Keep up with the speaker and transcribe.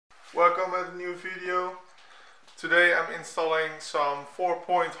Welcome at a new video. Today I'm installing some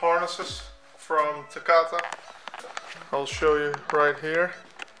 4-point harnesses from Takata. I'll show you right here.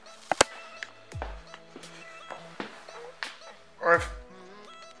 I have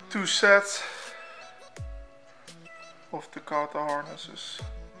 2 sets of Takata harnesses.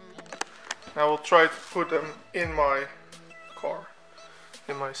 I will try to put them in my car,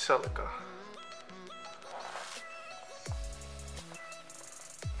 in my Celica.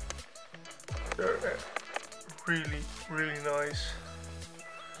 They're really nice.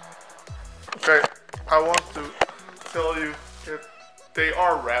 Okay, I want to tell you that they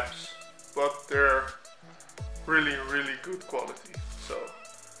are wraps, but they're really good quality. So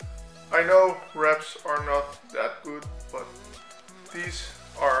I know wraps are not that good, but these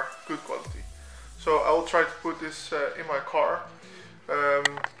are good quality. So I will try to put this in my car.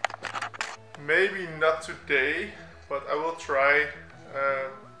 Maybe not today, but I will try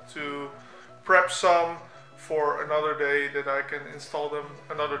to prep some for another day that I can install them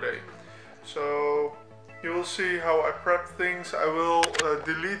another day. So you will see how I prep things. I will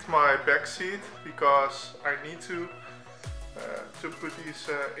delete my back seat because I need to put these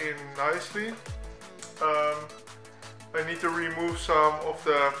in nicely. I need to remove some of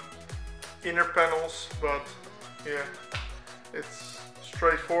the inner panels, but yeah, it's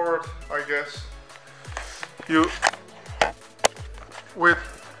straightforward, I guess. With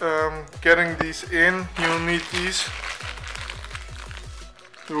getting these in, you'll need these.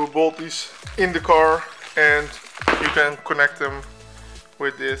 You will bolt these in the car and you can connect them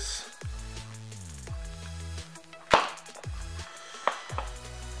with this.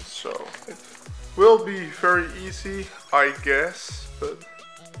 So it will be very easy, I guess, but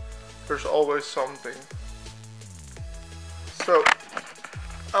there's always something. So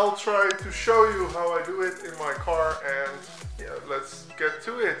I'll try to show you how I do it in my car, and yeah, let's get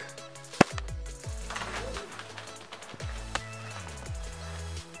to it.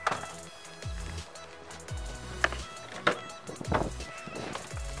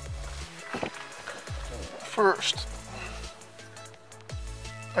 First,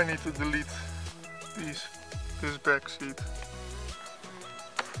 I need to delete this back seat.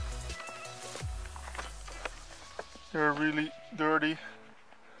 They're really dirty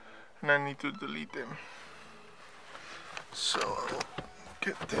and I need to delete them. So I'll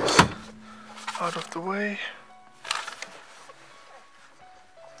get this out of the way.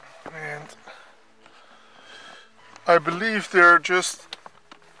 And I believe they're just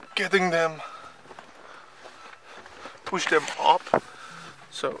getting them, push them up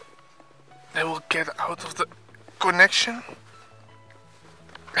so they will get out of the connection.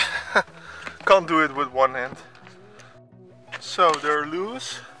 Can't do it with one hand. So they're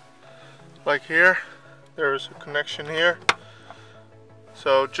loose, like here. There's a connection here.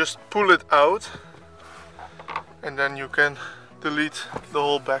 So just pull it out and then you can delete the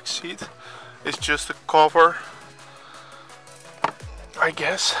whole back seat. It's just a cover, I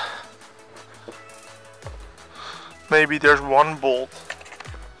guess. Maybe there's one bolt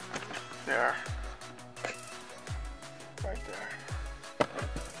there, right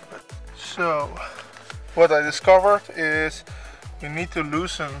there. So what I discovered is you need to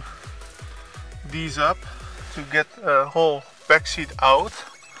loosen these up to get the whole back seat out,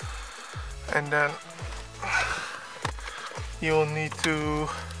 and then you'll need to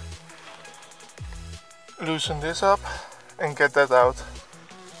loosen this up and get that out.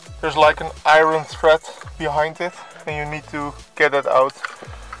 There's like an iron thread behind it and you need to get it out.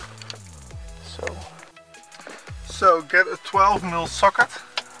 So get a 12mm socket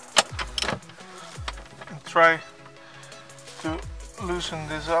and try to loosen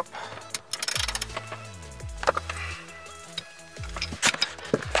this up.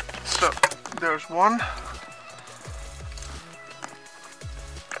 So there's one.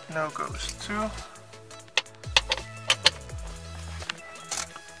 Now goes 2.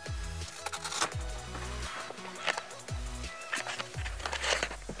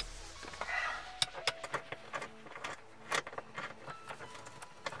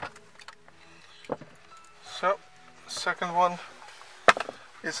 So second one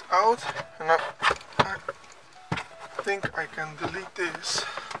is out, and I think I can delete this.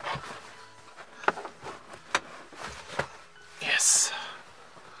 Yes,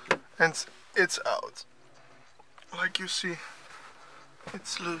 and it's out. Like you see,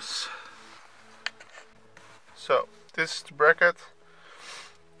 it's loose. So this is the bracket.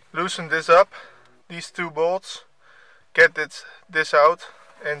 Loosen this up, these 2 bolts, get this out,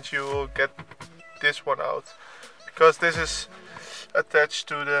 and you will get this one out, because this is attached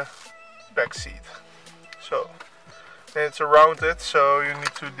to the back seat. So and it's around it, so you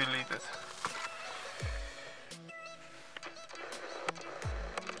need to delete it.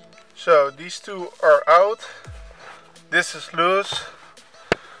 So these two are out, this is loose.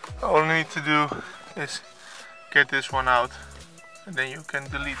 All you need to do is get this one out, and then you can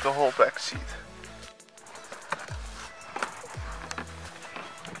delete the whole back seat.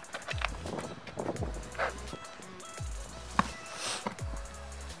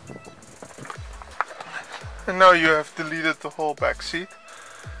 And now you have deleted the whole back seat,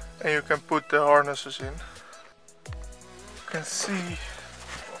 and you can put the harnesses in. You can see,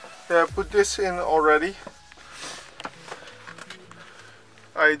 I put this in already.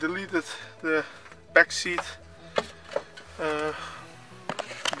 I deleted the back seat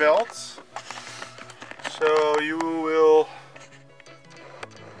belts, so you will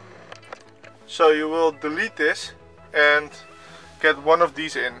delete this and get one of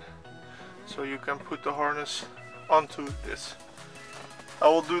these in, so you can put the harness onto this. I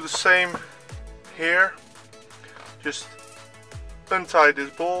will do the same here, just untie this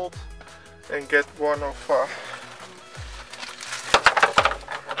bolt and get one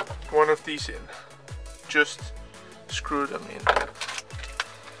of these in. Just screw them in.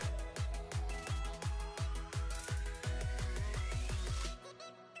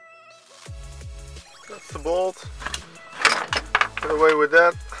 That's the bolt. Get away with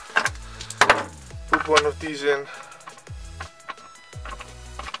that. Put one of these in.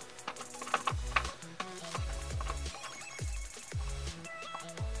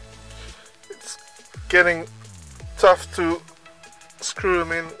 It's getting tough to screw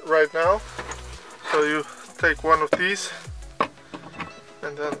them in right now, so you take one of these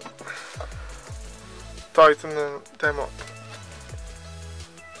and then tighten them up.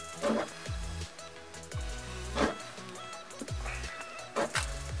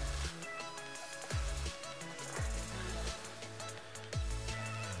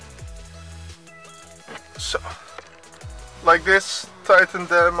 So, like this, tighten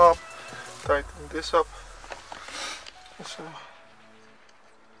them up, tighten this up, so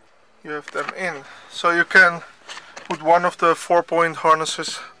you have them in. So you can put one of the 4-point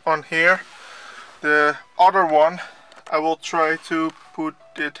harnesses on here. The other one I will try to put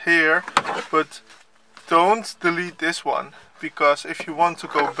it here, but don't delete this one, because if you want to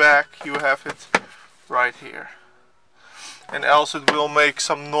go back you have it right here, and else it will make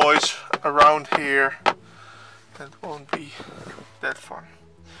some noise around here. That won't be that fun.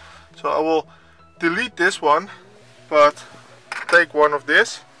 So I will delete this one, but take one of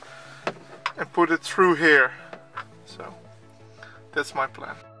this and put it through here. So that's my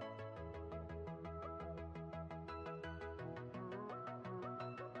plan.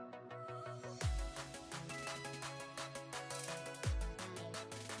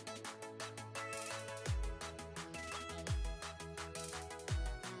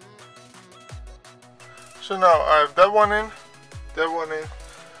 So now I have that one in, that one in,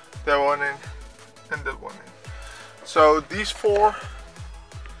 that one in, and that one in. So these four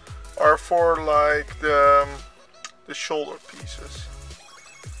are for like the shoulder pieces,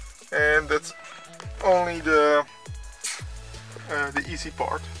 and that's only the easy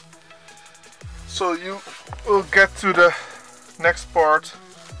part. So you will get to the next part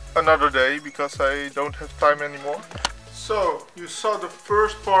another day, because I don't have time anymore. So you saw the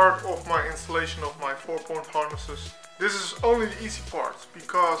first part of my installation of my 4-point harnesses. This is only the easy part,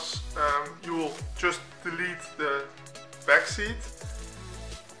 because you will just delete the back seat,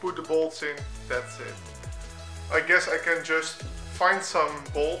 put the bolts in, that's it. I guess I can just find some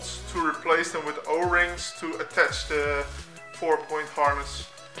bolts to replace them with O-rings to attach the 4-point harness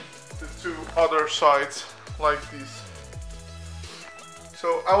to the two other sides like these.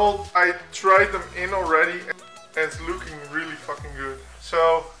 So I tried them in already, and it's looking really fucking good.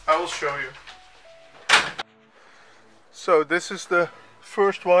 So I will show you. So this is the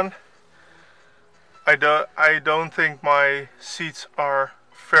first one. I don't think my seats are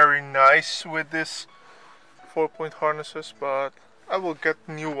very nice with this 4-point harnesses, but I will get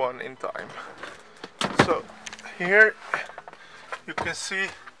a new one in time. So here you can see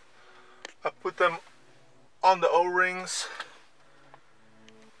I put them on the O-rings,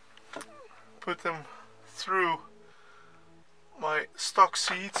 put them through my stock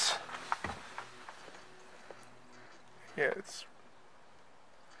seats. Yeah, it's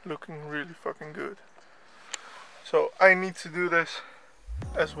looking really fucking good. So I need to do this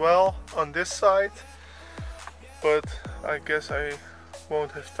as well on this side, but I guess I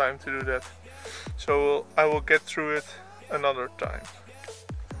won't have time to do that, so I will get through it another time.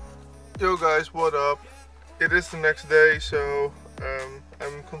 Yo guys, what up? It is the next day, so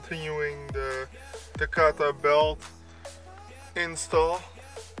I'm continuing the Takata belt install.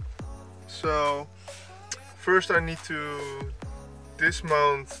 So first I need to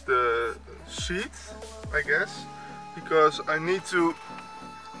dismount the seat, I guess, because I need to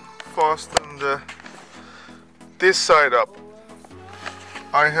fasten this side up.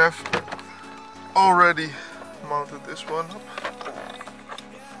 I have already mounted this one up.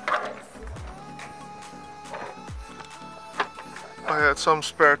 I had some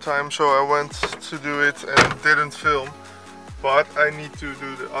spare time, so I went to do it and didn't film, but I need to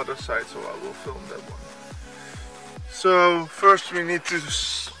do the other side, so I will film that one. So first we need to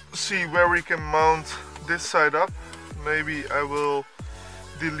see where we can mount this side up. Maybe I will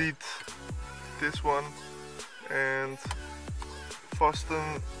delete this one and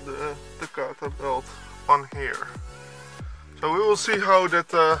fasten the Takata belt on here. So we will see how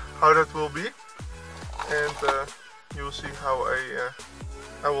that will be, and you will see how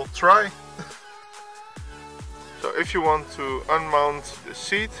I will try. So if you want to unmount the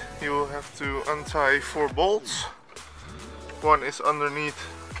seat, you will have to untie 4 bolts. One is underneath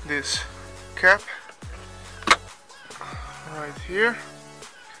this cap right here.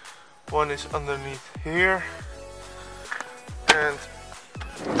 One is underneath here, and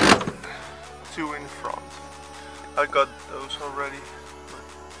 2 in front. I got those already, but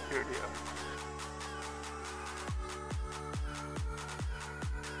here they are.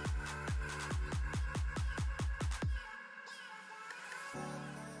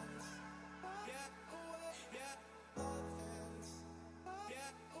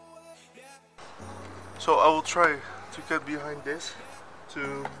 So I will try to get behind this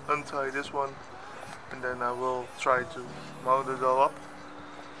to untie this one, and then I will try to mount it all up.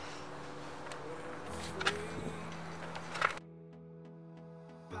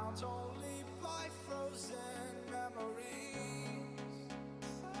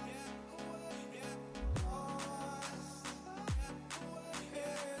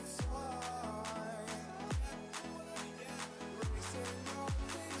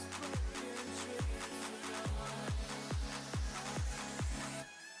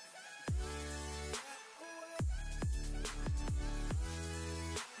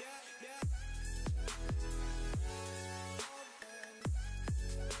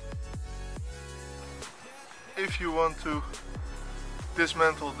 If you want to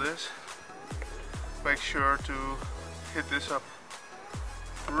dismantle this, make sure to hit this up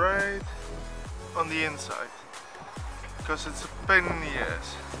right on the inside, because it's a pain in the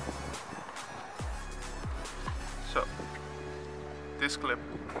ass. So, this clip.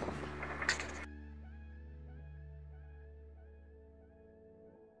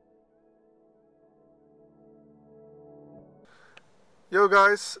 Yo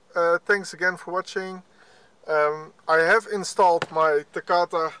guys, thanks again for watching. I have installed my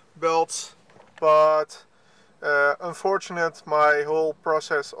Takata belts, but unfortunately my whole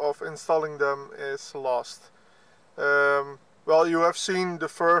process of installing them is lost. Well, you have seen the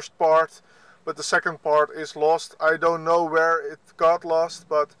first part, but the second part is lost. I don't know where it got lost,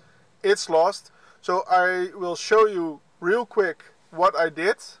 but it's lost. So I will show you real quick what I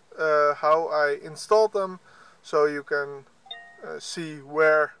did, how I installed them, so you can see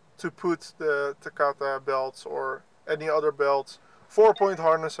where to put the Takata belts or any other belts, 4-point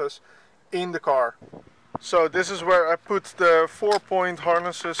harnesses in the car. So this is where I put the 4-point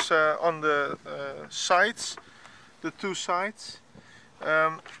harnesses on the sides, the 2 sides.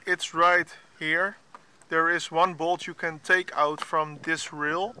 It's right here. There is 1 bolt you can take out from this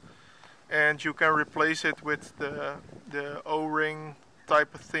rail, and you can replace it with the O-ring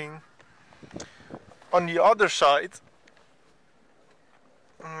type of thing. On the other side,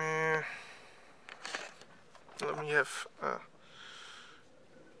 let me have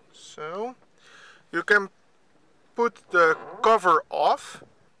so you can put the cover off,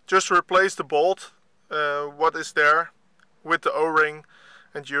 just replace the bolt what is there with the O-ring,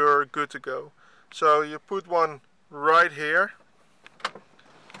 and you're good to go. So you put one right here,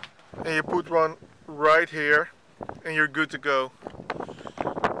 and you put one right here, and you're good to go.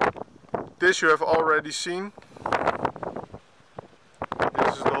 This you have already seen.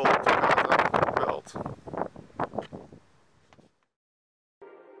 This is the whole Takata belt.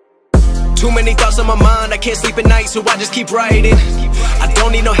 Too many thoughts on my mind, I can't sleep at night, so I just keep writing. I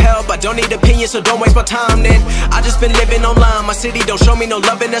don't need no help, I don't need opinions, so don't waste my time then. I just been living online, my city don't show me no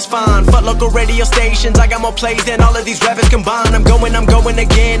love, and that's fine. Fuck local radio stations, I got more plays than all of these rappers combined. I'm going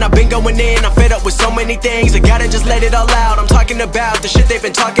again, I've been going in, I'm fed up with so many things, I gotta just let it all out. I'm talking about the shit they've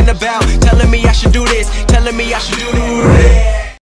been talking about, telling me I should do this, telling me I should do that.